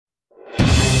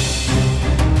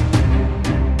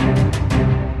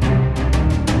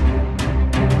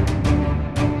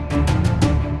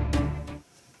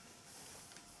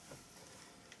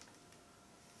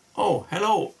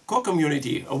Hello, core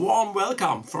community, a warm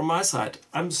welcome from my side.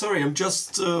 I'm sorry, I'm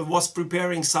just was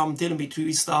preparing some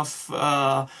telemetry stuff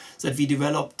that we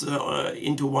developed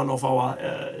into one of our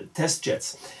test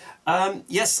jets.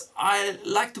 Yes, I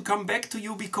like to come back to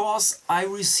you because I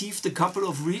received a couple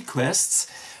of requests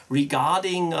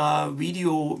regarding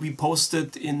video we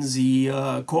posted in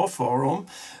the core forum.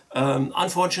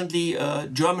 Unfortunately, a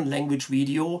German language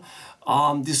video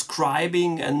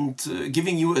describing and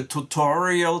giving you a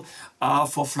tutorial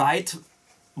for flight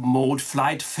mode,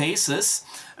 flight phases.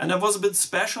 And that was a bit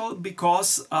special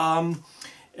because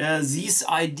this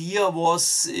idea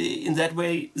was in that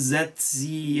way that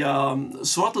the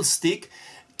throttle stick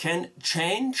can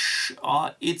change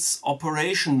its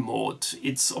operation mode.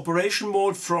 Its operation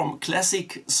mode from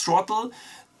classic throttle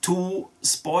to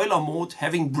spoiler mode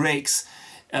having brakes.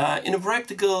 In a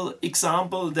practical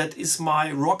example, that is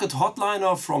my rocket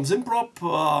hotliner from Simprop,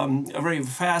 a very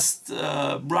fast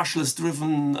brushless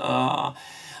driven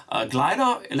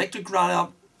glider, electric glider,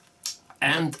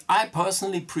 and I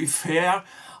personally prefer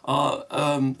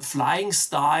flying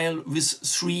style with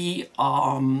three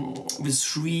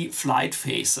flight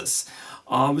phases.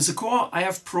 With the core, I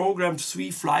have programmed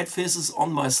 3 flight phases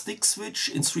on my stick switch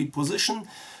in 3 positions.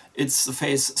 It's the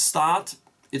phase start,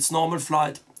 it's normal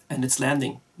flight, and it's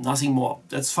landing, nothing more.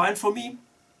 That's fine for me.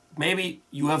 Maybe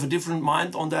you have a different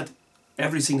mind on that.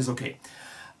 Everything is okay.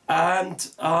 And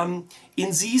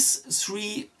in these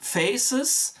 3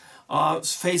 phases,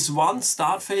 phase 1,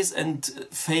 start phase, and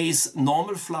phase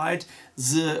normal flight,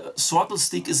 the throttle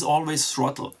stick is always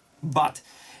throttle. But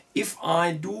if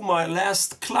I do my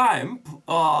last climb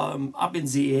up in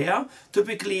the air,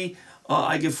 typically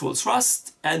I give full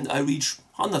thrust and I reach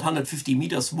 100, 150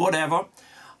 meters, whatever,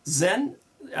 then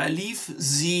I leave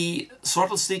the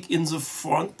throttle stick in the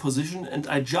front position and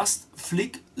I just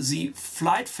flick the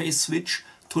flight phase switch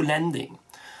to landing.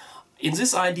 In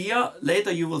this idea, later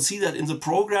you will see that in the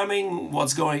programming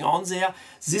what's going on there,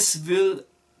 this will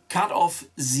cut off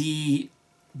the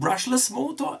brushless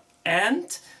motor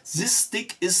and this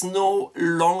stick is no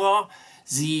longer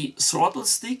the throttle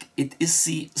stick, it is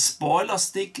the spoiler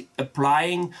stick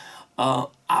applying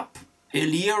up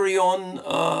ailerion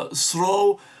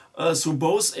throw through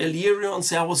both ailerion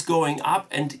servos going up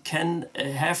and can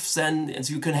have then, and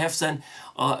you can have then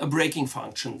a braking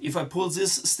function. If I pull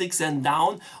this stick then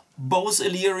down, both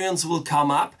ailerions will come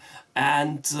up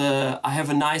and I have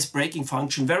a nice braking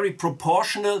function, very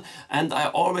proportional, and I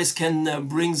always can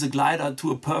bring the glider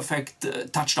to a perfect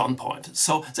touchdown point.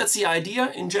 So that's the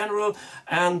idea in general,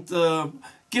 and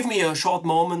give me a short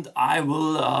moment, I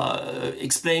will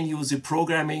explain you the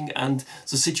programming and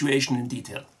the situation in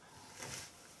detail.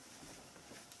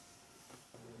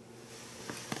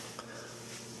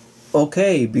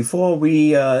 Okay, before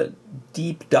we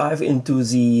deep dive into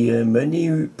the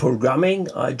menu programming,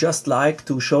 I just like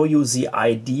to show you the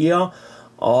idea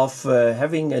of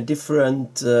having a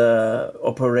different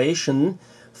operation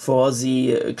for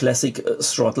the classic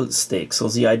throttle stick. So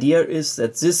the idea is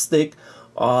that this stick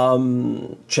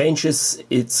changes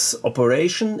its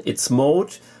operation, its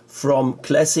mode, from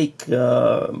classic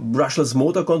brushless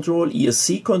motor control,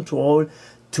 ESC control,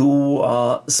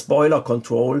 to spoiler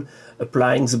control,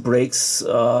 applying the brakes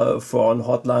for an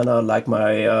hotliner like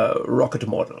my rocket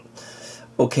model.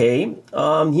 Okay,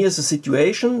 here's the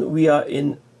situation. We are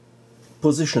in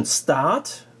position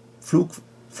start,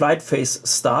 flight phase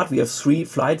start. We have 3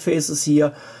 flight phases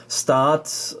here: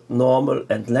 start, normal,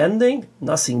 and landing.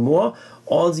 Nothing more.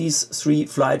 All these 3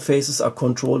 flight phases are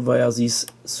controlled via these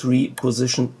 3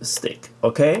 position stick.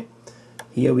 Okay,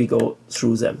 here we go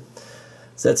through them.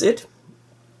 That's it.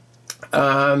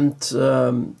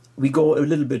 And we go a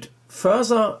little bit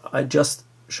further. I just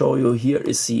show you here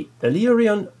is the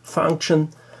ailerion function.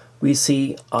 We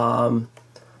see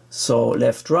so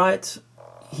left, right.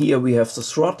 Here we have the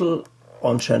throttle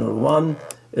on channel 1.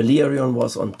 Ailerion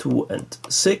was on 2 and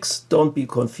 6. Don't be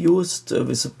confused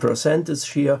with the percentage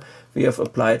here. We have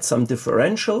applied some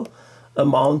differential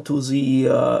amount to the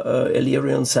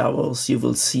ailerion servos. You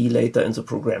will see later in the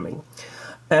programming.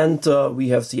 And we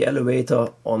have the elevator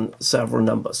on servo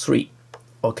number 3.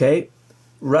 Okay,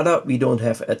 rudder we don't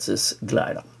have at this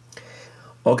glider.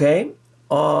 Okay,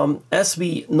 as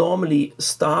we normally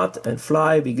start and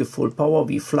fly, we give full power,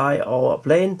 we fly our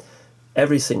plane,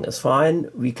 everything is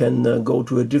fine. We can go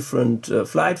to a different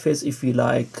flight phase if we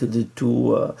like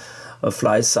to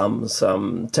fly some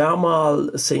thermal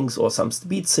things or some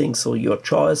speed things, so your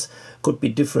choice could be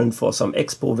different for some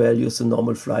expo values, the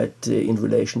normal flight in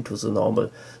relation to the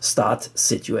normal start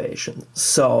situation.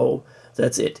 So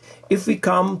that's it. If we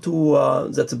come to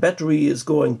that the battery is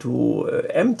going to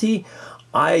empty,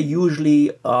 I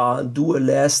usually do a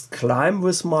last climb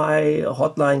with my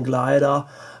hotline glider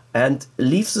and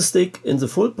leave the stick in the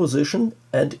full position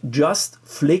and just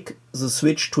flick the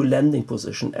switch to landing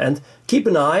position. And keep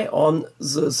an eye on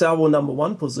the servo number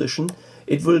 1 position.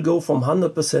 It will go from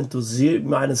 100% to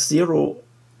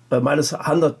minus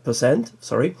 100%,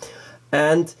 sorry.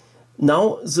 And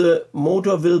now the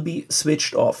motor will be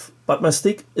switched off, but my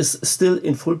stick is still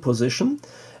in full position.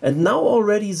 And now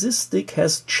already this stick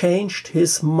has changed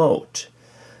his mode.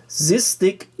 This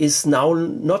stick is now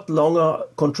not longer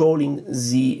controlling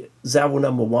the servo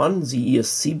number 1, the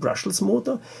ESC brushless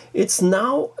motor. It's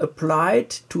now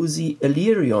applied to the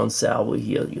ailerion servo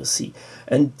here, you see.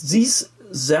 And these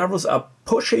servos are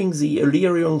pushing the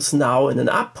ailerions now in an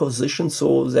up position,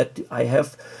 so that I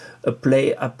have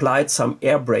applied some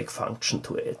air brake function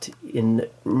to it in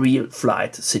real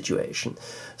flight situation.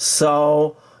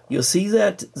 So you see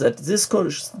that this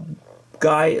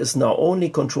guy is now only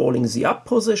controlling the up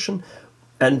position,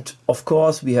 and of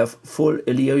course we have full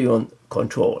ailerion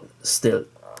control still.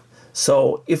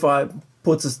 So if I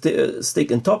put the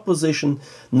stick in top position,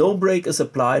 no brake is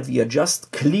applied, we are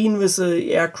just clean with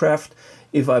the aircraft.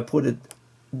 If I put it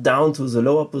down to the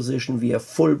lower position, we have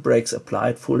full brakes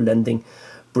applied, full landing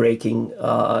braking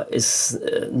is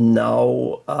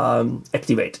now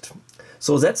activated.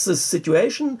 So that's the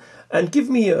situation. And give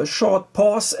me a short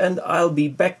pause and I'll be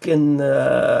back in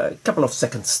a couple of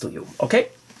seconds to you, okay?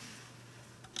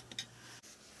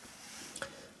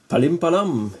 Palim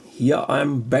palam, here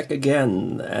I'm back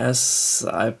again, as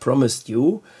I promised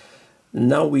you.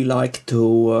 Now we like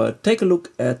to take a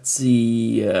look at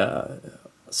the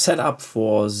setup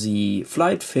for the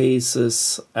flight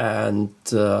phases, and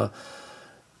at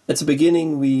the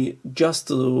beginning we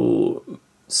just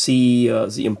see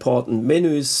the important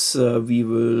menus we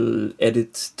will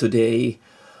edit today.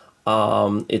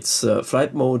 It's a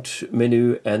flight mode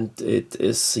menu and it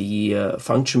is the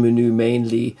function menu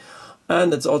mainly,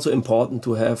 and it's also important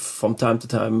to have from time to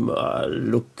time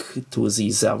look to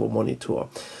the servo monitor.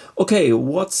 Okay,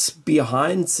 what's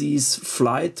behind this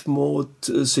flight mode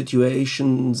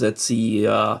situation? That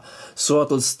the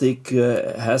throttle stick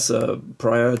has a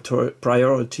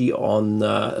priority on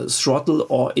throttle,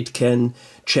 or it can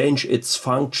change its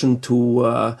function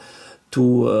to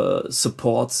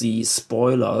support the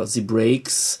spoiler, the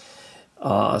brakes.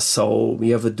 So we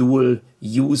have a dual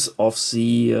use of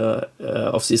the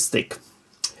stick.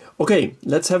 Okay,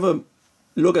 let's have a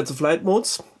look at the flight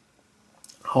modes,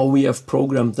 how we have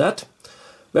programmed that.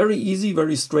 Very easy,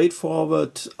 very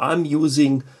straightforward. I'm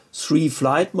using 3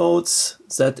 flight modes.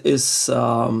 That is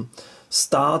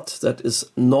start, that is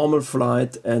normal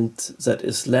flight, and that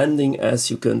is landing, as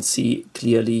you can see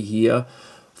clearly here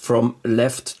from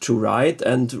left to right.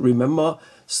 And remember,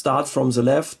 start from the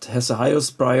left has the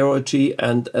highest priority,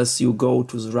 and as you go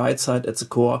to the right side at the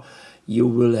core, you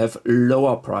will have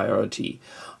lower priority.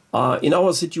 In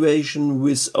our situation,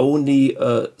 with only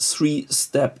a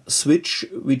 3-step switch,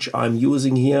 which I'm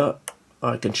using here,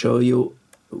 I can show you,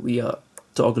 we are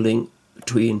toggling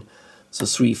between the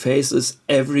 3 phases.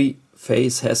 Every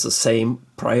phase has the same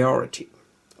priority.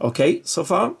 Okay, so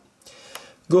far?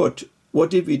 Good. What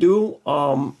did we do?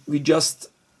 We just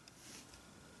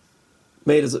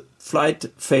made a flight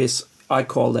phase, I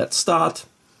call that start.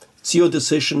 It's your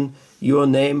decision, your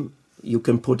name you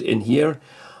can put in here.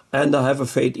 And I have a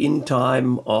fade-in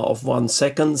time of 1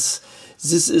 second.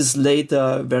 This is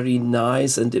later very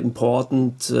nice and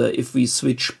important if we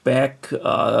switch back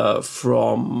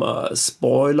from the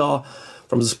spoiler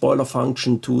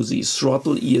function to the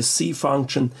throttle ESC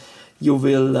function. You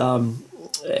will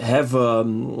have a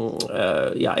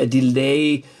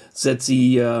delay that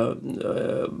the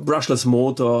brushless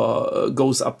motor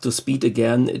goes up to speed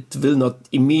again. It will not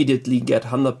immediately get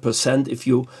 100% if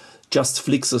you just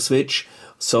flick the switch.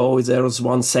 So there is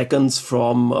 1 second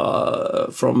from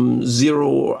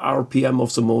 0 RPM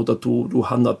of the motor to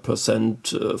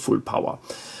 100% full power.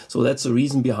 So that's the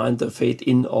reason behind the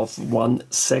fade-in of 1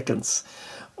 second.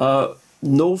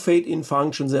 No fade-in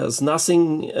function. There's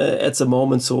nothing at the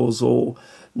moment, so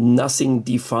nothing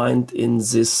defined in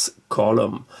this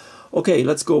column. Okay,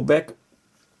 let's go back.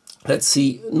 Let's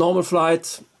see normal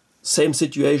flight. Same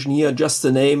situation here. Just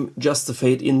the name, just the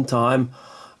fade-in time.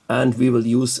 And we will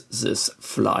use this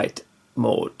flight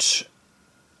mode,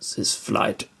 this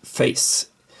flight phase.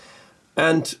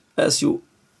 And as you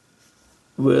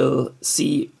will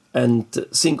see and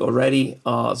think already,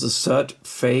 the 3rd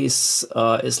phase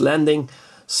is landing.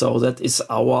 So that is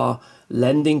our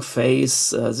landing phase.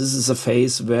 This is a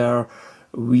phase where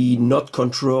we not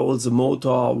control the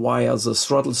motor via the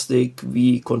throttle stick.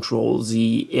 We control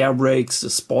the air brakes, the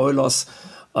spoilers.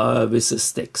 with the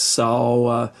stick.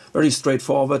 So very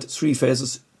straightforward, 3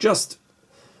 phases, just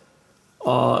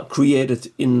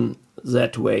created in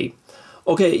that way.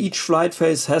 Okay, each flight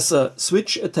phase has a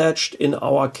switch attached. In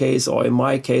our case, or in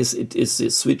my case, it is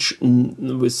the switch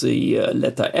with the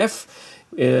letter F.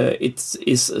 It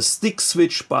is a stick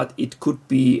switch, but it could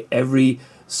be every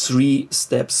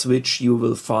 3-step switch you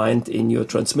will find in your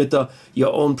transmitter.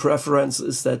 Your own preference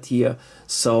is that here.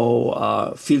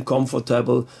 So feel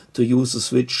comfortable to use a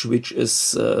switch which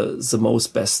is the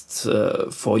most best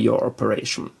for your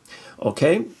operation.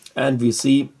 Okay, and we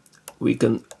see we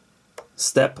can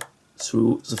step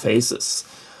through the phases.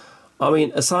 I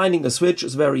mean, assigning a switch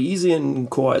is very easy in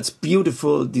Core. It's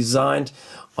beautiful designed.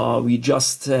 We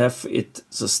just have it,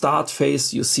 the start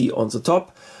phase you see on the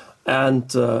top,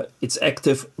 and it's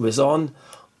active with on.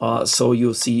 So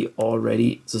you see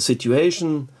already the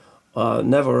situation.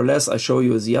 Nevertheless, I show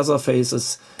you the other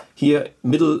phases. Here,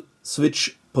 middle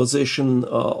switch position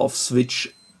of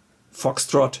switch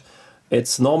Foxtrot.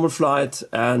 It's normal flight,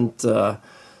 and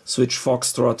switch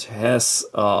Foxtrot has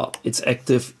it's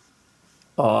active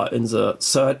in the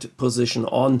 3rd position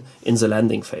on in the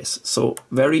landing phase. So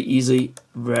very easy,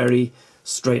 very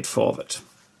straightforward.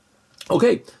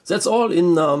 Okay, that's all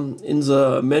in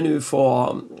the menu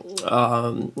for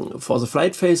the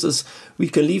flight phases. We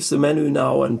can leave the menu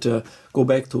now and go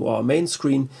back to our main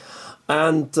screen.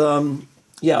 And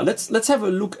yeah, let's have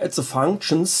a look at the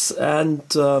functions. And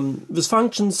with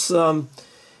functions,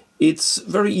 it's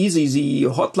very easy. The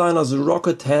hotliner, the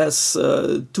rocket, has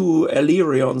 2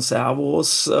 ailerion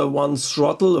servos, 1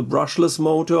 throttle, a brushless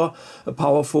motor, a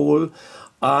powerful,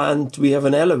 and we have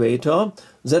an elevator.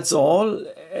 That's all.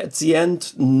 At the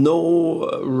end,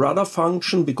 no rudder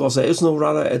function, because there is no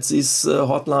rudder at this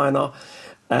hotliner.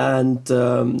 And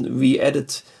we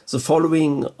added the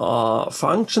following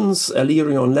functions: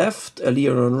 ailerion left,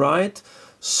 ailerion right,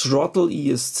 throttle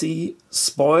ESC,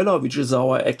 spoiler, which is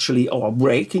actually our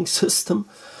braking system,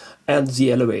 and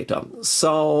the elevator.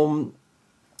 So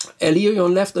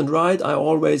ailerion left and right, I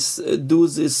always do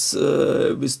this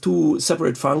with 2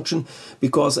 separate functions,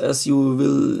 because as you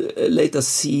will later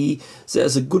see,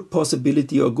 there's a good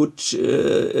possibility or good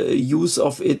use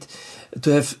of it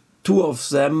to have 2 of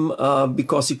them,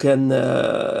 because you can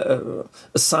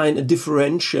assign a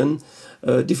differential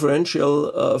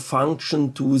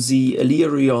function to the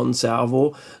ailerion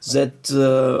servo, that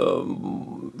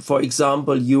for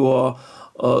example your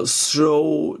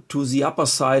throw to the upper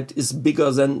side is bigger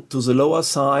than to the lower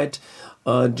side,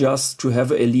 just to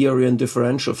have an ailerion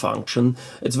differential function.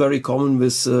 It's very common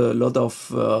with a lot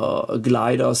of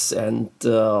gliders and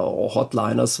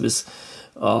hotliners with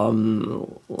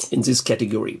in this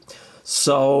category.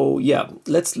 So yeah,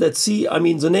 let's see. I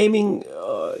mean, the naming,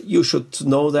 you should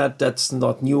know that that's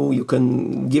not new. You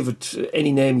can give it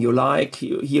any name you like.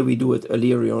 Here we do it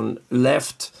ailerion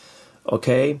left,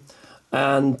 okay.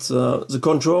 And the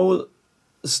control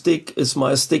stick is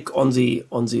my stick on the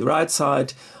right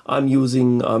side. I'm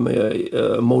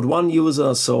a mode 1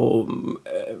 user, so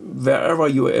wherever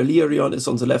your ailerion is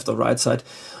on the left or right side,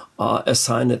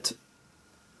 assign it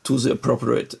to the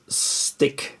appropriate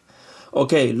stick.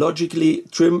 Okay, logically,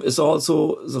 trim is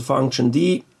also the function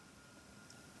D.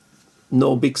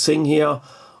 No big thing here.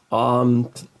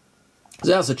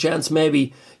 There's a chance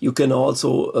maybe you can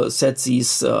also set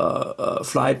these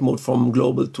flight mode from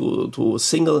global to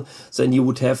single. Then you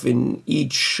would have in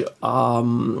each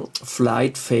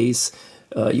flight phase,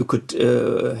 you could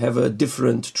have a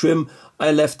different trim.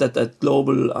 I left that at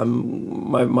global.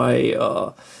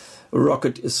 My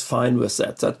rocket is fine with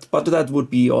that. But that would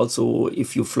be also,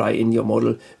 if you fly in your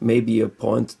model, maybe a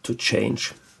point to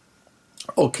change.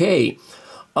 Okay.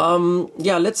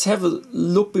 Yeah, let's have a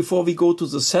look before we go to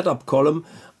the setup column.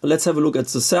 Let's have a look at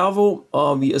the servo.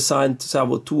 We assigned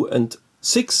servo 2 and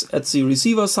 6 at the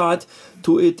receiver side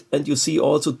to it, and you see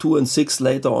also 2 and 6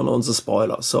 later on the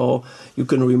spoiler. So you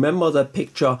can remember that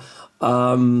picture.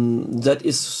 That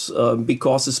is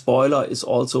because the spoiler is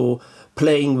also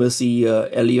playing with the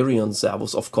ailerion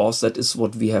servos, of course. That is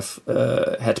what we have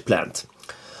had planned.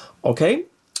 Okay.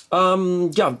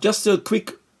 Yeah, just a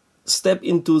quick step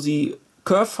into the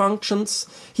curve functions.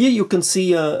 Here you can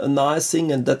see a nice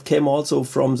thing, and that came also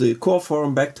from the Core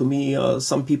forum back to me.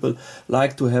 Some people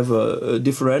like to have a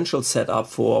differential setup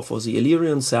for the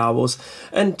ailerion servos,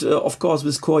 and of course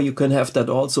with Core you can have that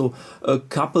also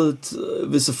coupled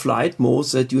with the flight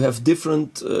modes, that you have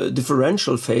different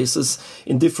differential phases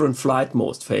in different flight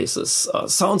mode phases.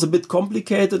 Sounds a bit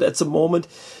complicated at the moment.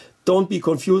 Don't be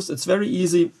confused, it's very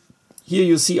easy. Here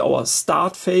you see our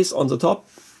start phase on the top.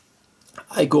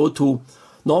 I go to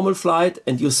normal flight,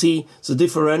 and you see the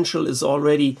differential is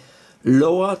already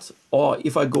lowered or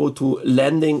if I go to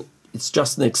landing, it's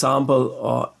just an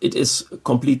example, it is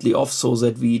completely off so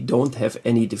that we don't have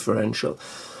any differential.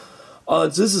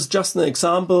 This is just an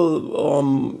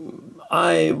example.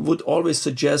 I would always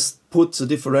suggest put the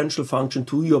differential function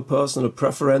to your personal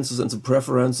preferences and the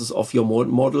preferences of your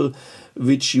model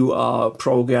which you are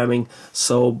programming.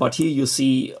 So, but here you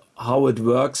see how it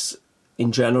works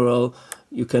in general.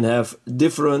 You can have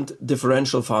different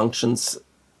differential functions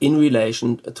in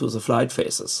relation to the flight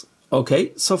phases.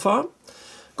 Okay, so far?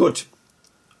 Good.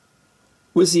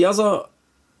 With the other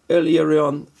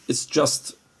ailerion, it's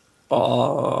just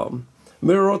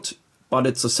mirrored, but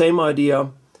it's the same idea,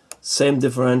 same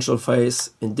differential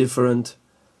phase in different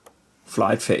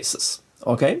flight phases.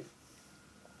 Okay?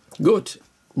 Good.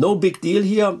 No big deal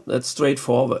here, that's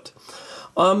straightforward.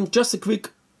 Just a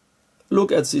quick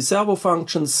look at the servo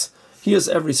functions. Here's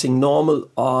everything normal.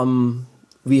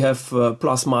 We have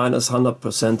plus minus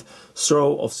 100%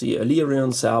 throw of the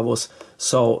ailerion servos,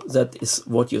 so that is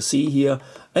what you see here.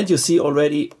 And you see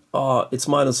already it's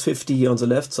minus 50 here on the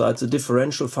left side. The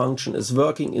differential function is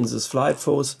working in this flight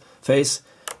phase.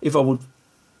 If I would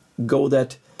go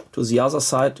that to the other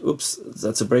side, oops,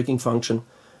 that's a braking function,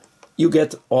 you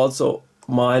get also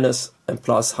minus and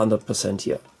plus 100%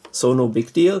 here. So no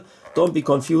big deal. Don't be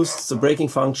confused, the braking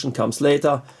function comes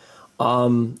later.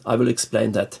 I will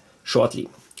explain that shortly.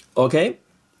 Okay,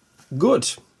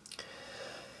 good.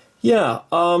 Yeah,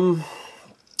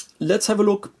 let's have a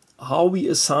look how we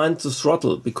assign the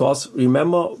throttle, because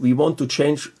remember we want to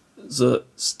change the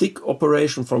stick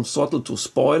operation from throttle to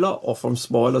spoiler or from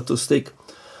spoiler to stick.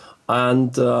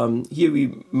 And here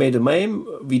we made a MAME,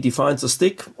 we defined the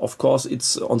stick, of course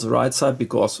it's on the right side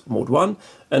because mode 1,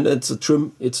 and it's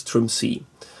trim C.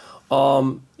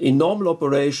 In normal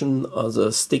operation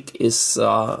the stick is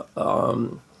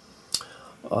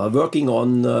working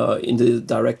on in the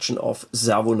direction of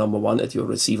servo number 1 at your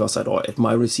receiver side or at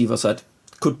my receiver side.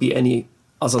 Could be any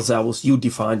other servos you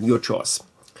define, your choice.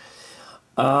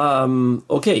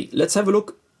 Okay, let's have a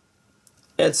look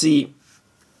at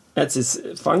this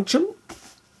function.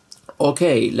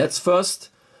 Okay, let's first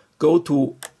go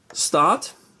to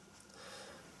start.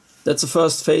 That's the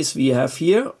first phase we have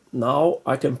here. Now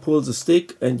I can pull the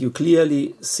stick and you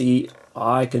clearly see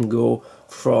I can go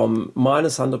from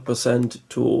minus 100%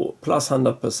 to plus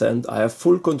 100%. I have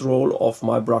full control of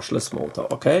my brushless motor.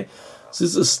 Okay,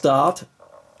 this is start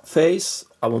phase.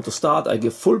 I want to start, I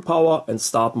give full power and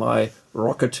start my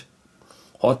rocket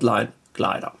hotline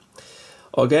glider.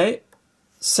 Okay,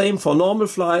 same for normal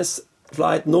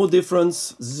flight, no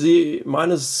difference, the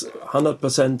minus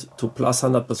 100% to plus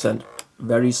 100%,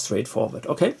 very straightforward.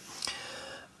 Okay,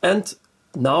 and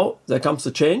now there comes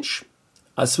the change.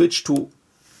 I switch to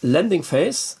landing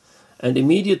phase and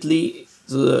immediately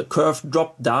the curve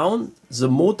dropped down. The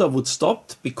motor would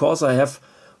stop because I have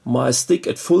my stick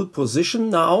at full position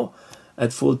now,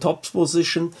 at full top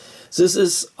position. This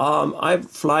is, I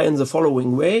fly in the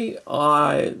following way.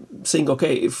 I think,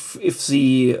 okay, if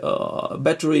the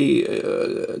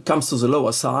battery comes to the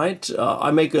lower side,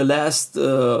 I make a last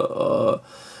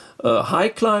high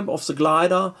climb of the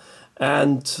glider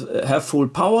and have full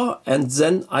power, and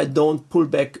then I don't pull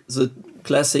back the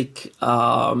classic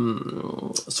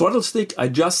throttle stick. I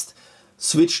just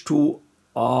switch to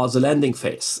the landing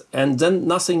phase, and then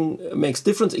nothing makes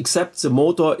difference except the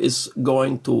motor is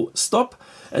going to stop,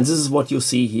 and this is what you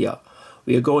see here.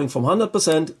 We are going from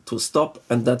 100% to stop,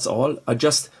 and that's all. I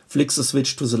just flick the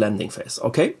switch to the landing phase.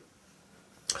 Okay,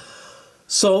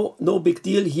 so no big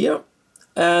deal here.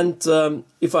 And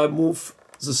if I move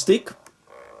the stick,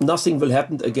 nothing will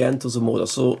happen again to the motor.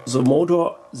 So the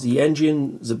motor, the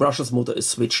engine, the brushless motor is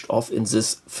switched off in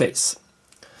this phase.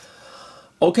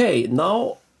 Okay,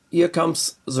 now here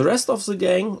comes the rest of the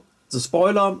gang. The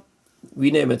spoiler,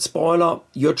 we name it spoiler,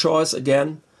 your choice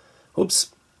again. Oops,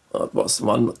 that was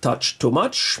one touch too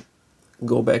much.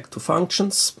 Go back to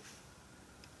functions.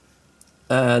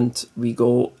 And we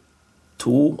go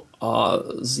to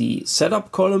the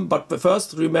setup column. But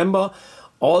first remember,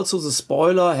 also the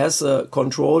spoiler has a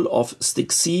control of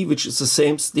stick C, which is the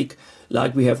same stick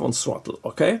like we have on throttle.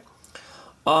 Okay,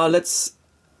 let's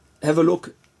have a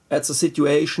look at the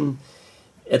situation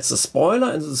at the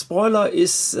spoiler, and the spoiler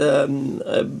is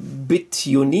a bit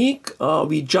unique.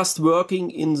 We just working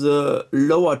in the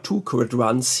lower 2 grid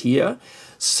runs here,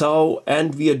 so,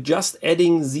 and we are just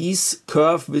adding these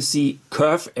curve with the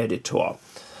curve editor.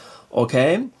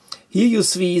 Okay, here you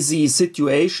see the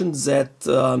situation that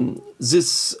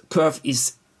this curve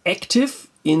is active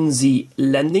in the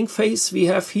landing phase we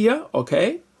have here.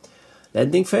 Okay,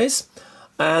 landing phase,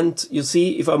 and you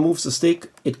see if I move the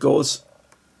stick, it goes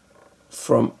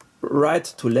from right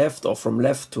to left or from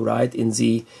left to right in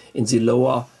the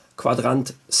lower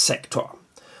quadrant sector.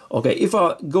 Okay, if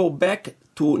I go back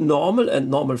to normal and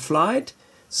normal flight,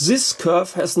 this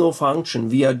curve has no function.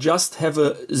 We just have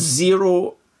a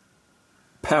zero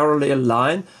parallel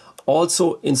line.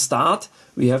 Also in start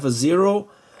we have a zero.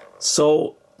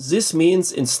 So this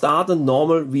means in start and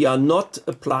normal we are not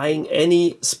applying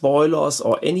any spoilers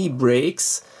or any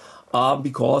brakes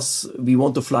because we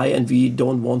want to fly and we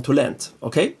don't want to land.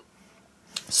 Okay,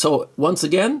 so once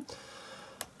again,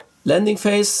 landing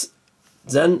phase,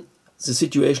 then the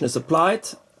situation is applied.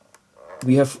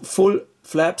 We have full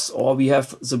flaps or we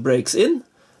have the brakes in,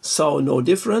 so no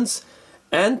difference.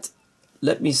 And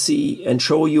let me see and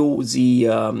show you the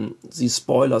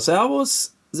spoiler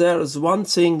servos. There is one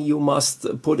thing you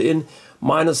must put in,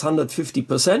 minus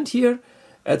 150% here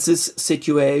at this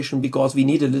situation, because we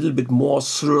need a little bit more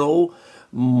throw,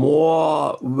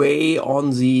 more way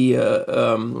on the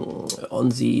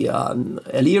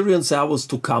ailerion servos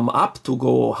to come up, to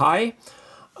go high.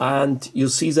 And you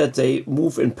see that they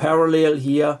move in parallel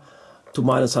here to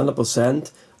minus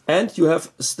 100%, and you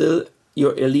have still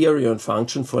your ailerion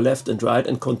function for left and right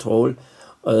and control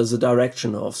the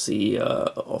direction of the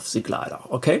glider,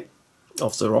 okay,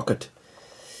 of the rocket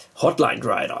hotline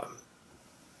glider.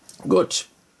 Good.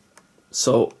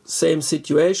 So same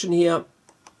situation here.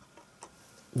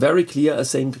 Very clear, I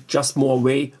think. Just more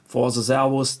way for the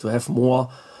servos to have more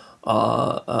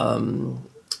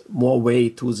way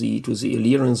to the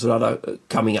ailerion rudder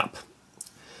coming up.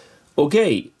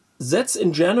 Okay, that's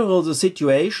in general the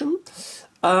situation.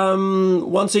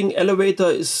 One thing, elevator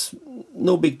is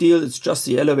no big deal. It's just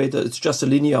the elevator. It's just a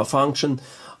linear function,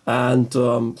 and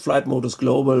flight mode is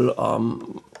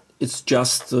global. It's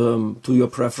just to your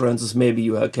preferences. Maybe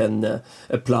you can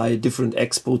apply different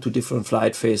expo to different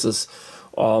flight phases.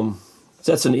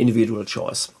 That's an individual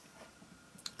choice.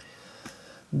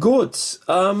 Good.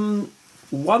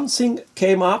 One thing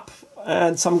came up,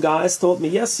 and some guys told me,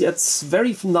 yes, it's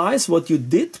very nice what you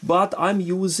did, but I'm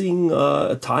using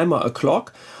a timer, a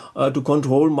clock, to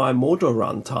control my motor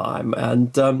run time.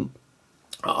 And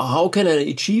how can I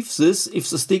achieve this if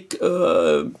the stick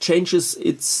changes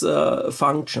its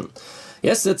function?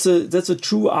 Yes, that's a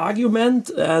true argument,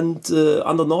 and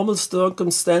under normal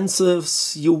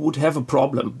circumstances you would have a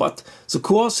problem. But the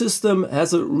core system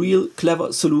has a real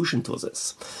clever solution to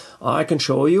this. I can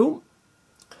show you.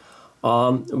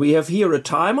 We have here a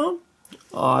timer.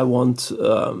 I want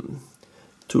to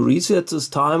reset this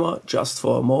timer just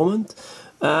for a moment.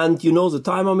 And you know the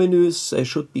timer menus, they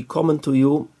should be common to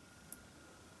you.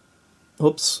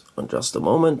 Oops, in just a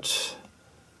moment.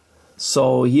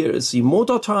 So here is the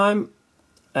motor time,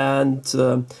 and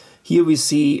here we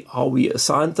see how we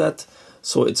assigned that.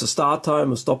 So it's a start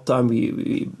time, a stop time.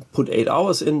 We put 8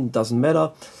 hours in, doesn't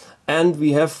matter. And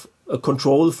we have a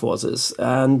control for this.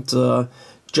 And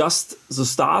just the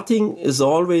starting is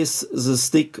always the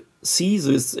stick C,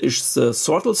 this is the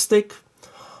throttle stick.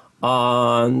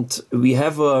 And we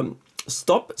have a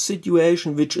stop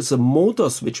situation, which is a motor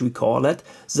switch, we call it.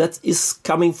 That is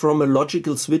coming from a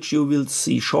logical switch you will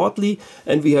see shortly.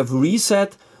 And we have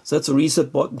reset. That's a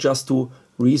reset button just to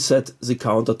reset the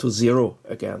counter to 0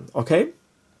 again. Okay.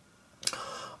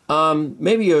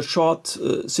 Maybe a short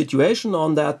situation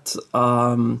on that.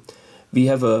 We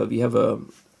have a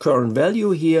current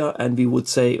value here, and we would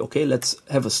say, okay, let's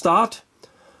have a start.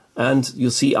 And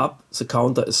you see up the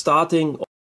counter is starting.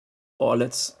 Or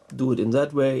let's do it in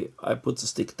that way. I put the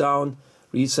stick down,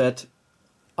 reset.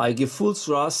 I give full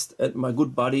thrust, and my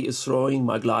good buddy is throwing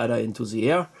my glider into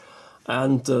the air,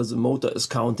 and the motor is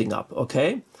counting up.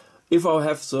 Okay. If I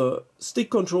have the stick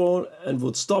control and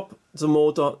would stop the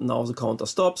motor, now the counter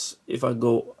stops. If I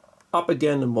go up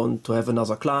again and want to have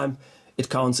another climb, it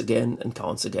counts again and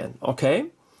counts again. Okay.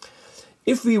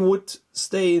 If we would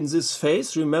stay in this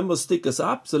phase, remember stick is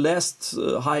up, the last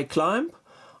high climb,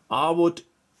 I would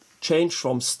change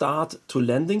from start to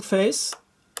landing phase,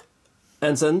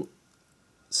 and then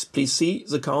please see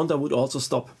the counter would also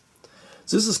stop.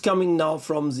 This is coming now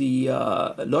from the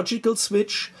logical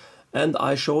switch, and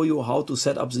I show you how to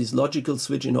set up this logical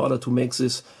switch in order to make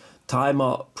this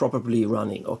timer properly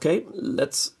running. Okay,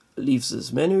 let's leave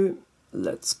this menu.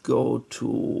 Let's go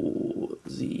to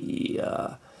the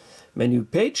menu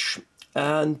page,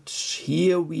 and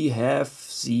here we have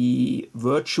the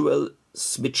virtual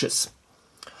switches.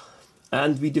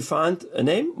 And we defined a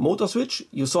name, motor switch.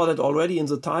 You saw that already in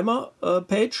the timer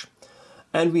page.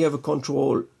 And we have a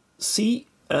control C,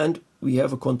 and we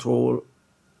have a control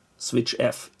switch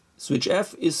F. Switch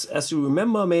F is, as you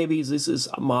remember maybe, this is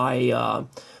my,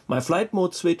 my flight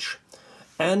mode switch.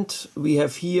 And we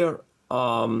have here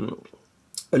a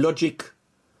logic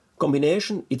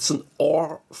combination, it's an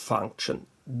OR function.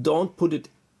 Don't put it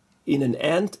in an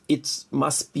AND, it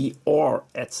must be OR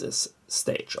at this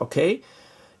stage, okay?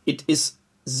 It is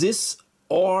this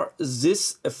or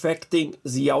this affecting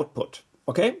the output,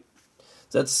 okay?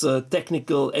 That's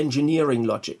technical engineering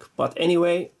logic. But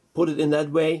anyway, put it in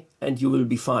that way and you will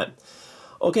be fine.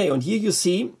 Okay, and here you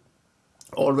see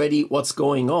already what's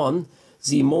going on.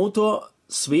 The motor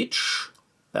switch,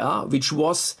 which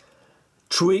was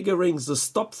triggering the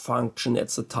stop function at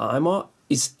the timer,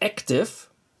 is active.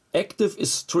 Active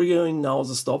is triggering now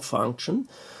the stop function.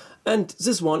 And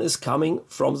this one is coming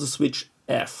from the switch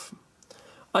F.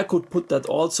 I could put that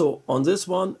also on this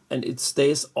one and it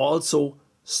stays also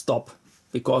stop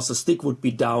because the stick would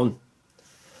be down.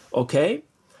 Okay,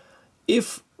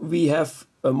 if we have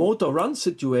a motor run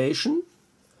situation,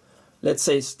 let's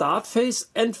say start phase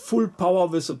and full power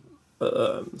with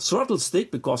a throttle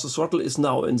stick, because the throttle is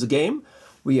now in the game,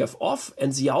 we have off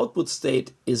and the output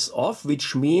state is off,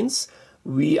 which means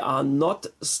we are not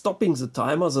stopping the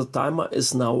timer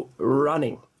is now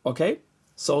running. Okay,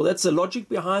 so that's the logic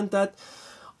behind that.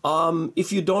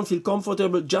 If you don't feel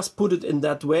comfortable, just put it in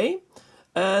that way.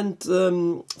 And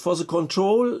for the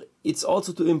control, it's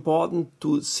also too important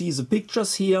to see the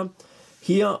pictures here.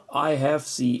 Here I have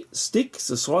the stick,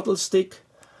 the throttle stick,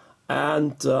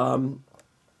 and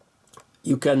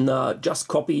you can just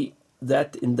copy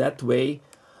that in that way.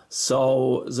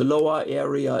 So the lower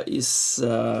area is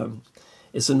a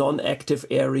non-active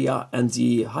area, and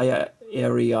the higher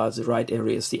area, the right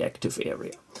area, is the active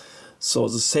area. So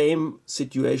the same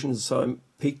situation, the same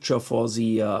picture for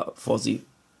the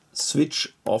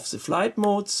switch of the flight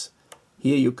modes.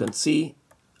 Here you can see,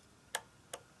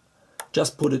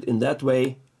 just put it in that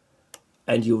way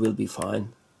and you will be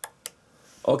fine.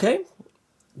 Okay,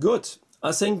 good.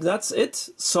 I think that's it.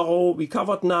 So we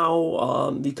covered now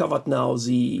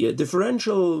the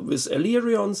differential with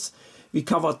ailerions. We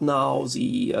covered now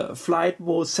the flight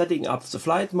mode, setting up the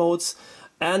flight modes,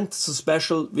 and the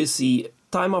special with the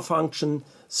timer function.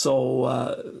 So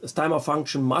timer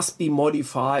function must be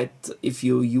modified if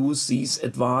you use these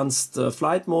advanced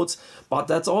flight modes, but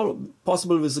that's all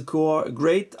possible with the core.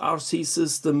 Great RC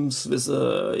systems with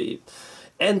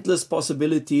endless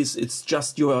possibilities. It's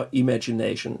just your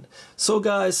imagination. So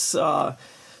guys,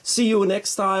 see you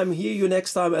next time, hear you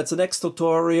next time at the next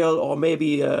tutorial, or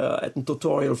maybe at a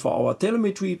tutorial for our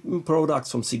telemetry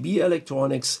products from CB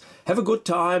Electronics. Have a good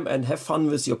time and have fun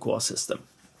with your core system.